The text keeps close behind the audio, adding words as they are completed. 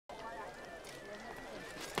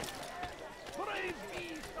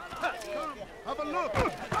a look!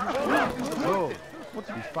 So, what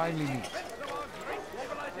did we finally meet?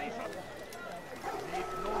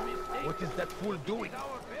 What is that fool doing?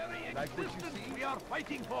 Like what you see, we are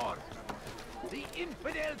fighting for. The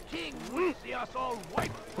infidel king will see us all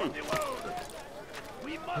wiped from the world.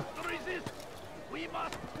 We must resist. We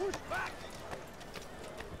must push back.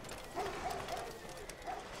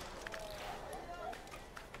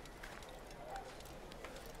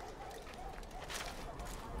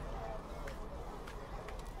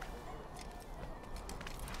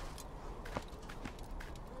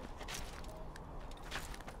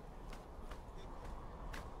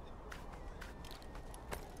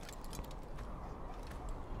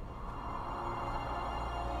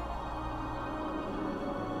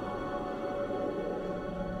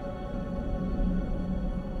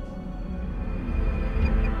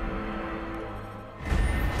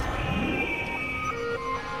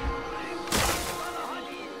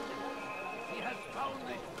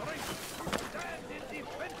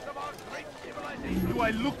 Do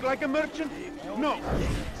I look like a merchant? No.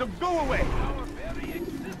 So go away.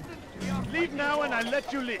 Leave now and I'll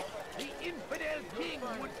let you live. The infidel king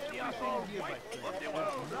would see us all wiped from the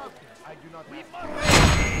world. I do not. We must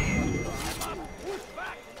push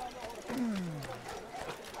back.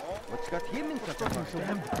 What's got him in such a rush?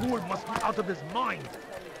 That fool must be out of his mind.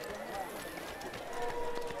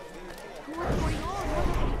 What's going on?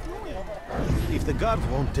 What are they doing? If the guards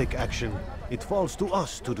won't take action, it falls to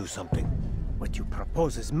us to do something. What you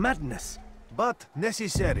propose is madness. But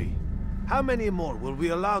necessary. How many more will we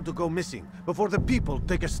allow to go missing before the people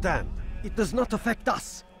take a stand? It does not affect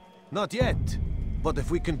us. Not yet. But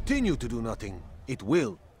if we continue to do nothing, it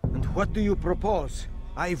will. And what do you propose?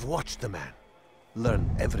 I've watched the man.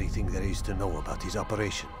 Learn everything there is to know about his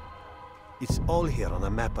operation. It's all here on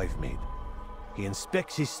a map I've made. He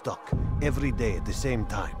inspects his stock every day at the same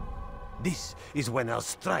time. This is when I'll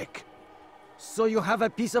strike. So you have a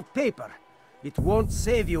piece of paper. It won't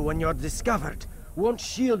save you when you're discovered. Won't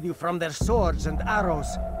shield you from their swords and arrows.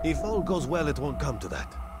 If all goes well, it won't come to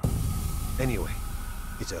that. Anyway,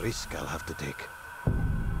 it's a risk I'll have to take.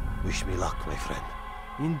 Wish me luck, my friend.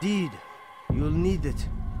 Indeed. You'll need it.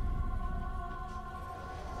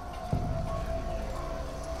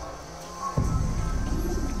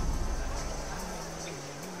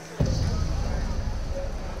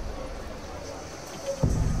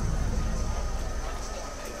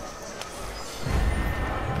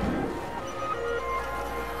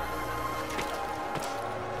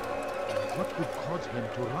 What would cause him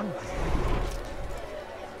to run?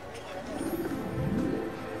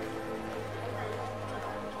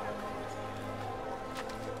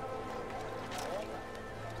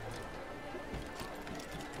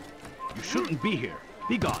 You shouldn't be here.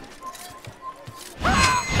 Be gone.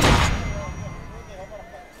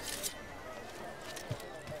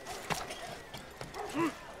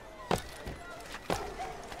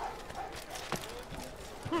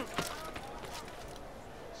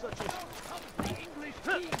 The English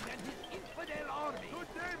king and his infidel army. Good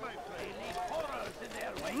day, my friend. They leave horrors in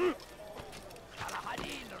their wake.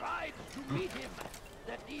 Saladin rides to meet him.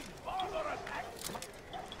 That these barbarous acts.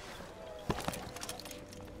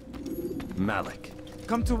 Malik.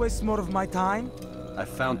 Come to waste more of my time? I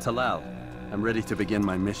found Talal. I'm ready to begin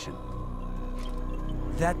my mission.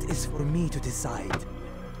 That is for me to decide.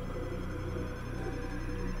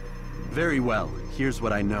 Very well. Here's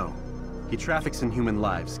what I know. He traffics in human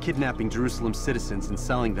lives, kidnapping Jerusalem citizens and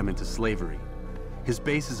selling them into slavery. His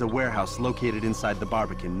base is a warehouse located inside the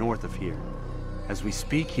Barbican, north of here. As we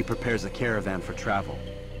speak, he prepares a caravan for travel.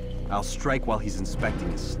 I'll strike while he's inspecting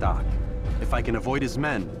his stock. If I can avoid his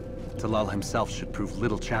men, Talal himself should prove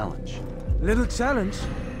little challenge. Little challenge?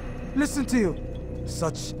 Listen to you.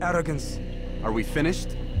 Such arrogance. Are we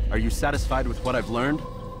finished? Are you satisfied with what I've learned?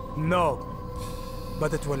 No.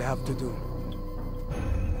 But it will have to do.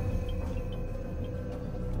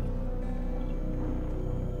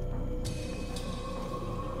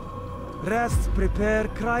 Rest, prepare,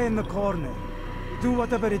 cry in the corner. Do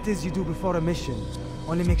whatever it is you do before a mission.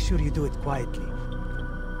 Only make sure you do it quietly.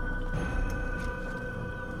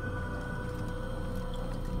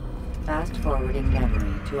 Fast-forwarding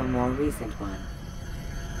memory to a more recent one.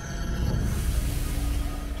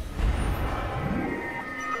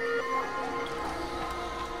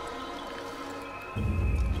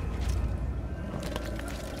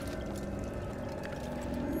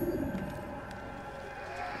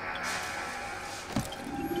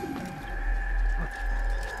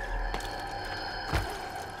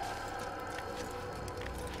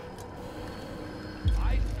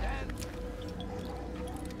 I stand.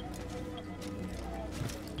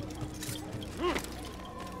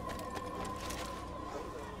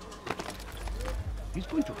 He's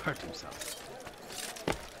going to hurt himself.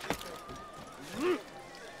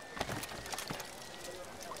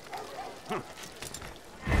 What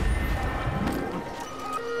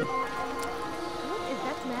is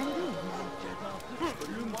that man doing?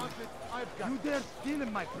 You dare steal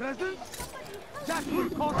in my presence? That will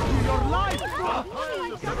cost you your life!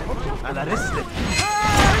 And arrested.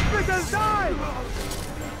 Infidel, die!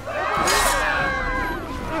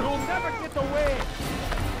 You'll never get away!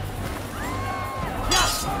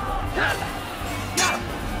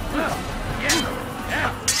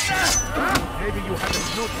 Maybe you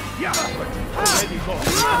haven't noticed, but already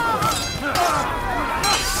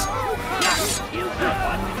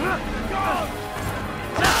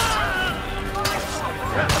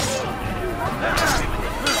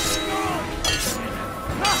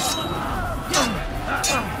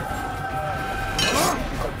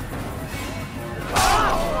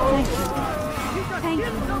Thank you.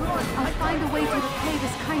 I'll find a way to repay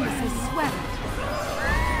this kindness, I swear it.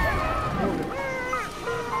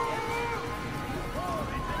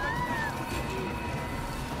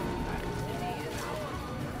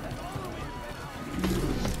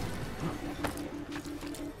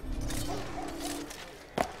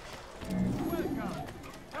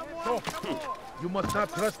 You must not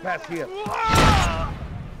trespass here. You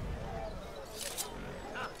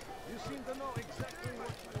seem to know exactly what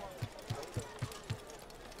you want.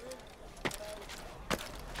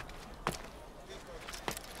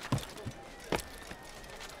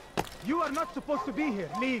 You are not supposed to be here.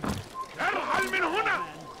 Leave.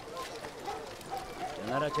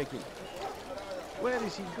 Where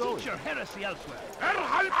is he going? Teach your heresy elsewhere.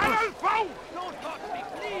 Don't touch me,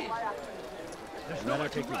 please! There's nowhere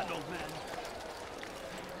to run, old man.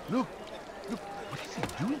 Look, what is he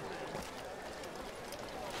doing?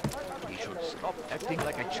 He should stop acting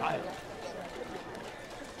like a child.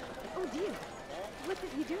 Oh dear. What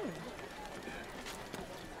is he doing?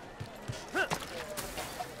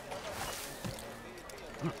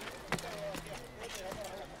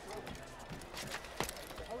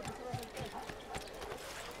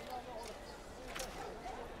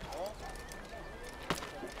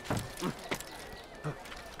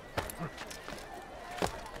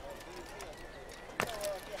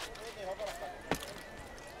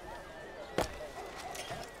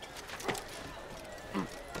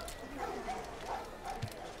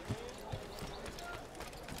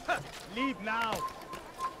 Leave now.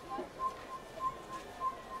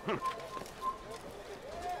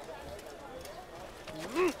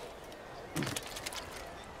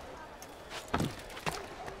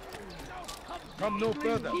 Come no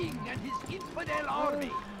further. King and his infidel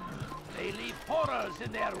army. They leave horrors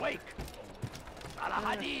in their wake.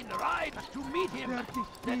 Saladin rides to meet him.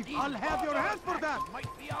 Dirty thief, I'll have your hands for that. Might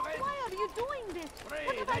be avenged. Why are you doing this? Pray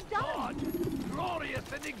What have I that done? God, glorious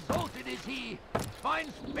and exalted is he,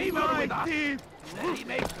 finds favor with us, thief. that he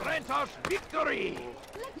may grant us victory.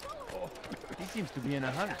 He seems to be in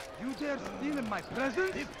a hurry. You dare steal in my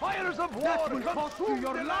presence? The fires of war That will cost you consume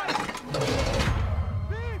your the life.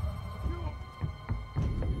 Thief!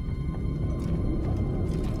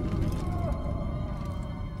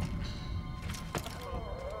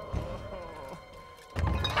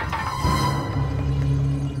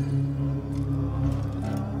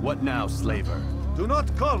 What now, slaver? Do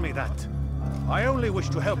not call me that. I only wish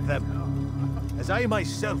to help them, as I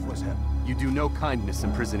myself was helped. You do no kindness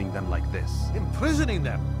imprisoning them like this. Imprisoning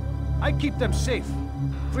them? I keep them safe,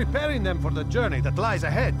 preparing them for the journey that lies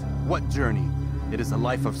ahead. What journey? It is a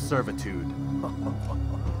life of servitude.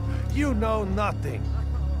 You know nothing.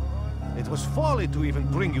 It was folly to even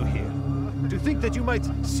bring you here. To think that you might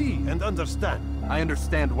see and understand. I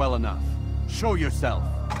understand well enough. Show yourself.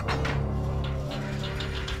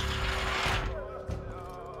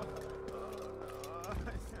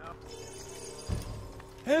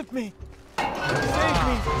 Help me! Save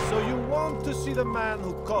me! So you want to see the man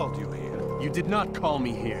who called you here? You did not call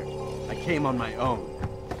me here. I came on my own.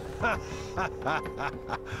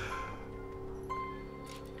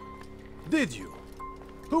 Did you?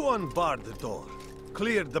 Who unbarred the door?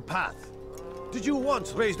 Cleared the path? Did you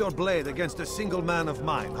once raise your blade against a single man of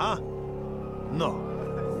mine, huh?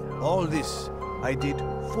 No. All this I did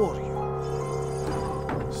for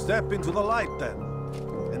you. Step into the light, then,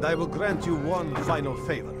 and I will grant you one final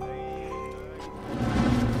favor.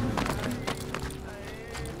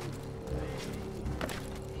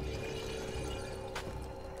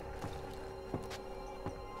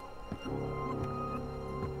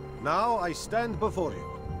 Now I stand before you.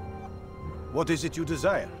 What is it you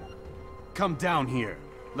desire? Come down here.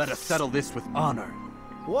 Let us settle this with honor.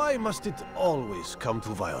 Why must it always come to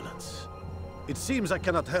violence? It seems I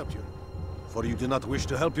cannot help you. for you do not wish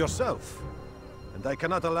to help yourself. And I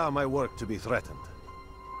cannot allow my work to be threatened.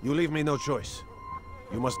 You leave me no choice.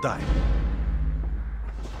 You must die.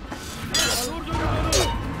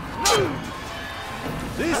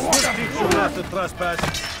 This will teach you not to trespass.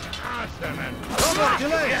 No more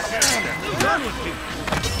delays! Done with you!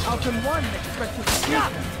 How can one expect to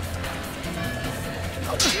succeed?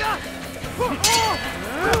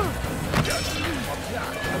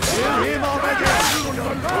 Kill him already!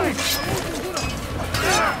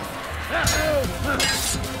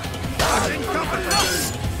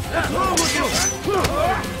 What's wrong with you?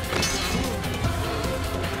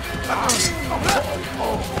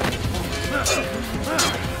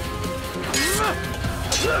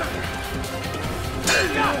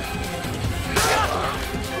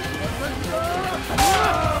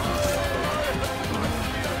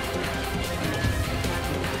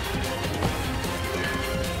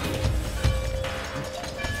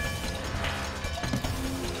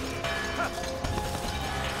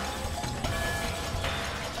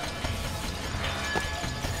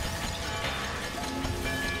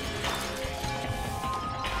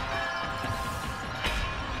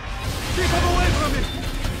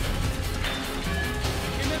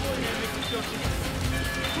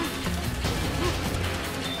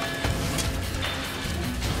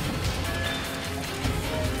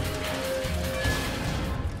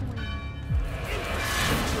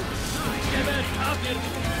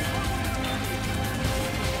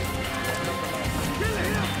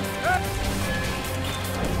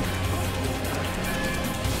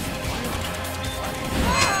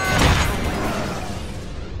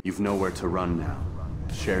 You've nowhere to run now.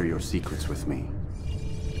 Share your secrets with me.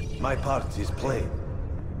 My part is plain.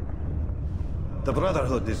 The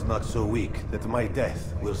Brotherhood is not so weak that my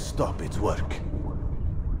death will stop its work.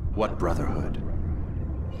 What Brotherhood?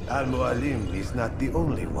 Al-Mualim is not the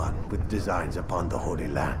only one with designs upon the Holy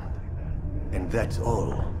Land. And that's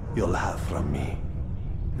all you'll have from me.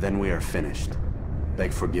 Then we are finished.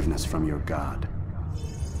 Beg forgiveness from your god.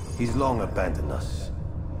 He's long abandoned us.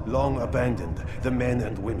 Long abandoned the men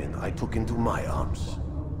and women I took into my arms.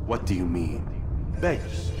 What do you mean?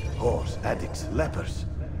 Beggars, whores, addicts, lepers.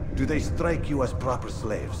 Do they strike you as proper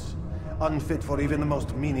slaves? Unfit for even the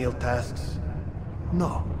most menial tasks?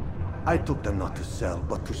 No. I took them not to sell,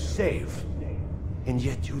 but to save. And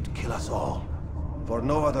yet you'd kill us all. For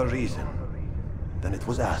no other reason than it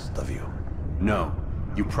was asked of you. No.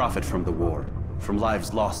 You profit from the war. From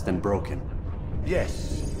lives lost and broken.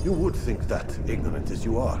 Yes, you would think that, ignorant as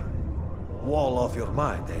you are. Wall off your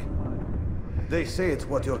mind, eh? They say it's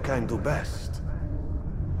what your kind do best.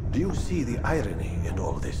 Do you see the irony in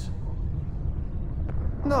all this?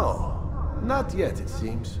 No, not yet, it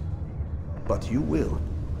seems. But you will.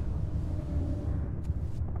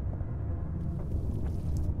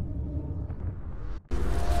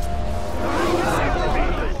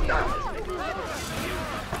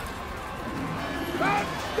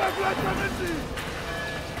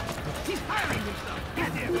 He's hiring himself!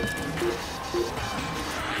 Get him!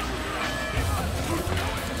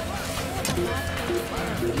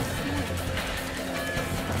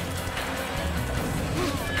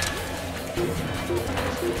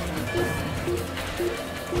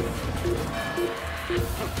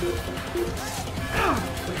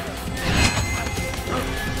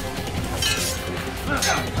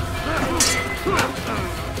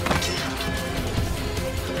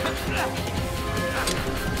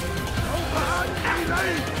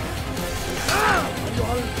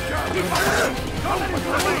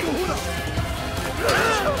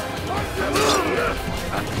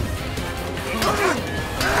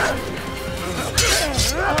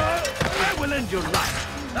 I will end your life.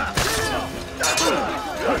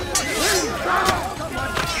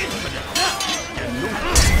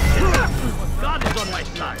 God is on my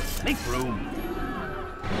side. Make room.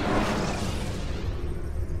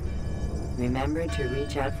 Remember to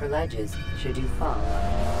reach out for ledges should you fall.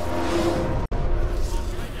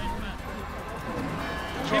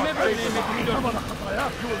 Remember, you will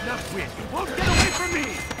not win. You won't get away from me.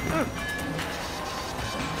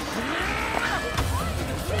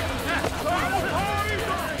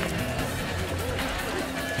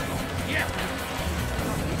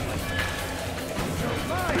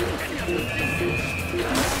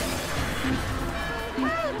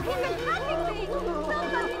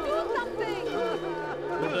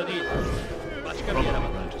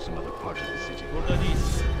 To some other part of the city.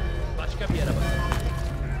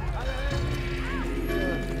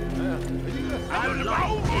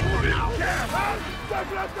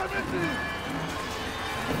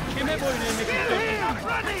 I'm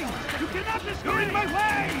running! You cannot escape! You're in my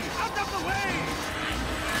way! Out of the way!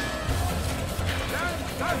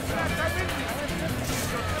 No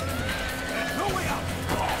way out!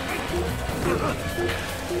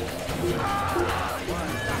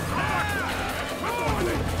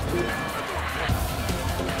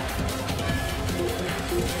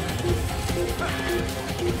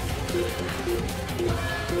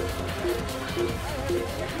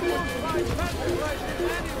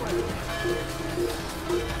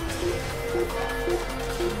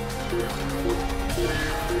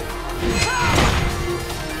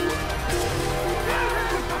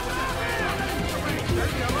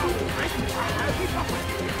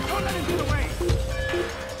 Don't let him get away!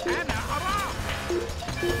 Anna, hurrah!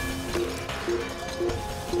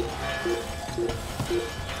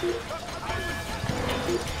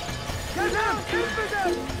 Get him!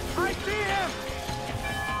 Infidel! I see him!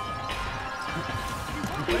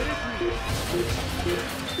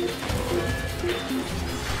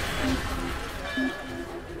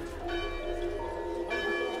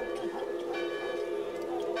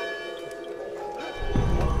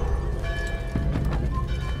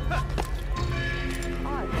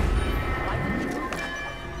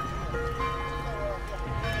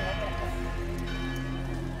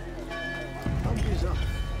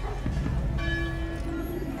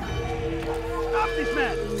 Stop this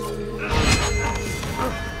man!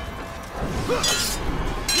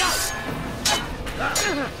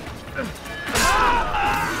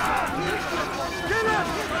 Kill him!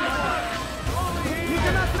 He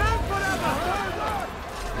cannot run forever!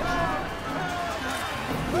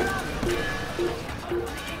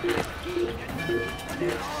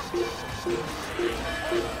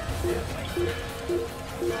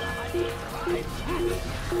 He's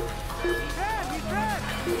dead!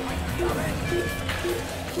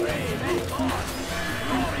 Brave and God,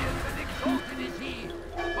 glorious and exalted is he,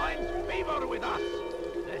 finds favor with us,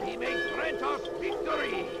 that he may grant us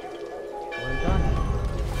victory. Well done.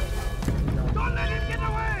 Don't let him get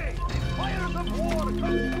away! The fires of war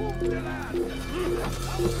consume the land.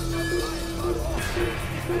 Thousands of lives are lost in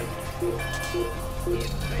defense. In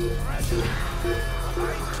the tragedy, I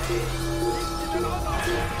say, this is an honor.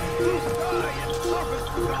 To die in service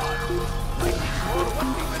to God, fighting for what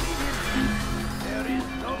we believe in. There is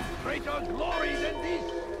no greater glory than this.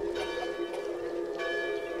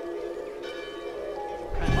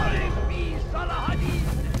 Praise be Salah-ad-Din.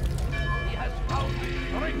 He has found the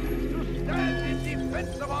strength to stand in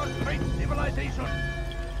defense of our great civilization.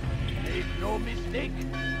 Make no mistake,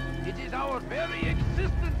 it is our very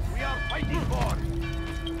existence we are fighting for.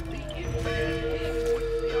 The infidel king would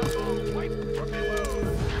see us all wiped from the world.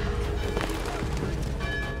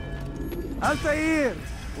 Altair!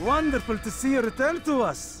 Wonderful to see you return to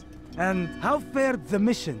us. And how fared the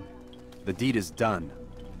mission? The deed is done.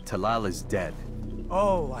 Talal is dead.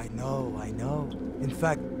 Oh, I know. In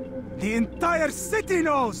fact, the entire city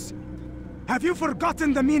knows! Have you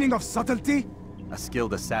forgotten the meaning of subtlety? A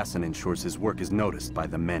skilled assassin ensures his work is noticed by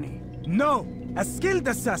the many. No! A skilled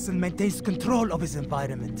assassin maintains control of his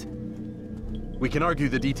environment. We can argue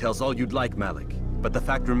the details all you'd like, Malik, but the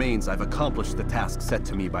fact remains I've accomplished the task set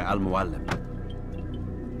to me by Al-Mualim.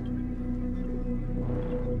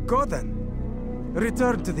 Go then.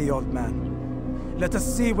 Return to the old man. Let us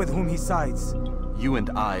see with whom he sides. You and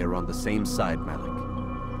I are on the same side, Malik.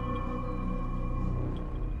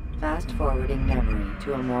 Fast-forwarding memory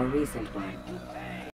to a more recent one.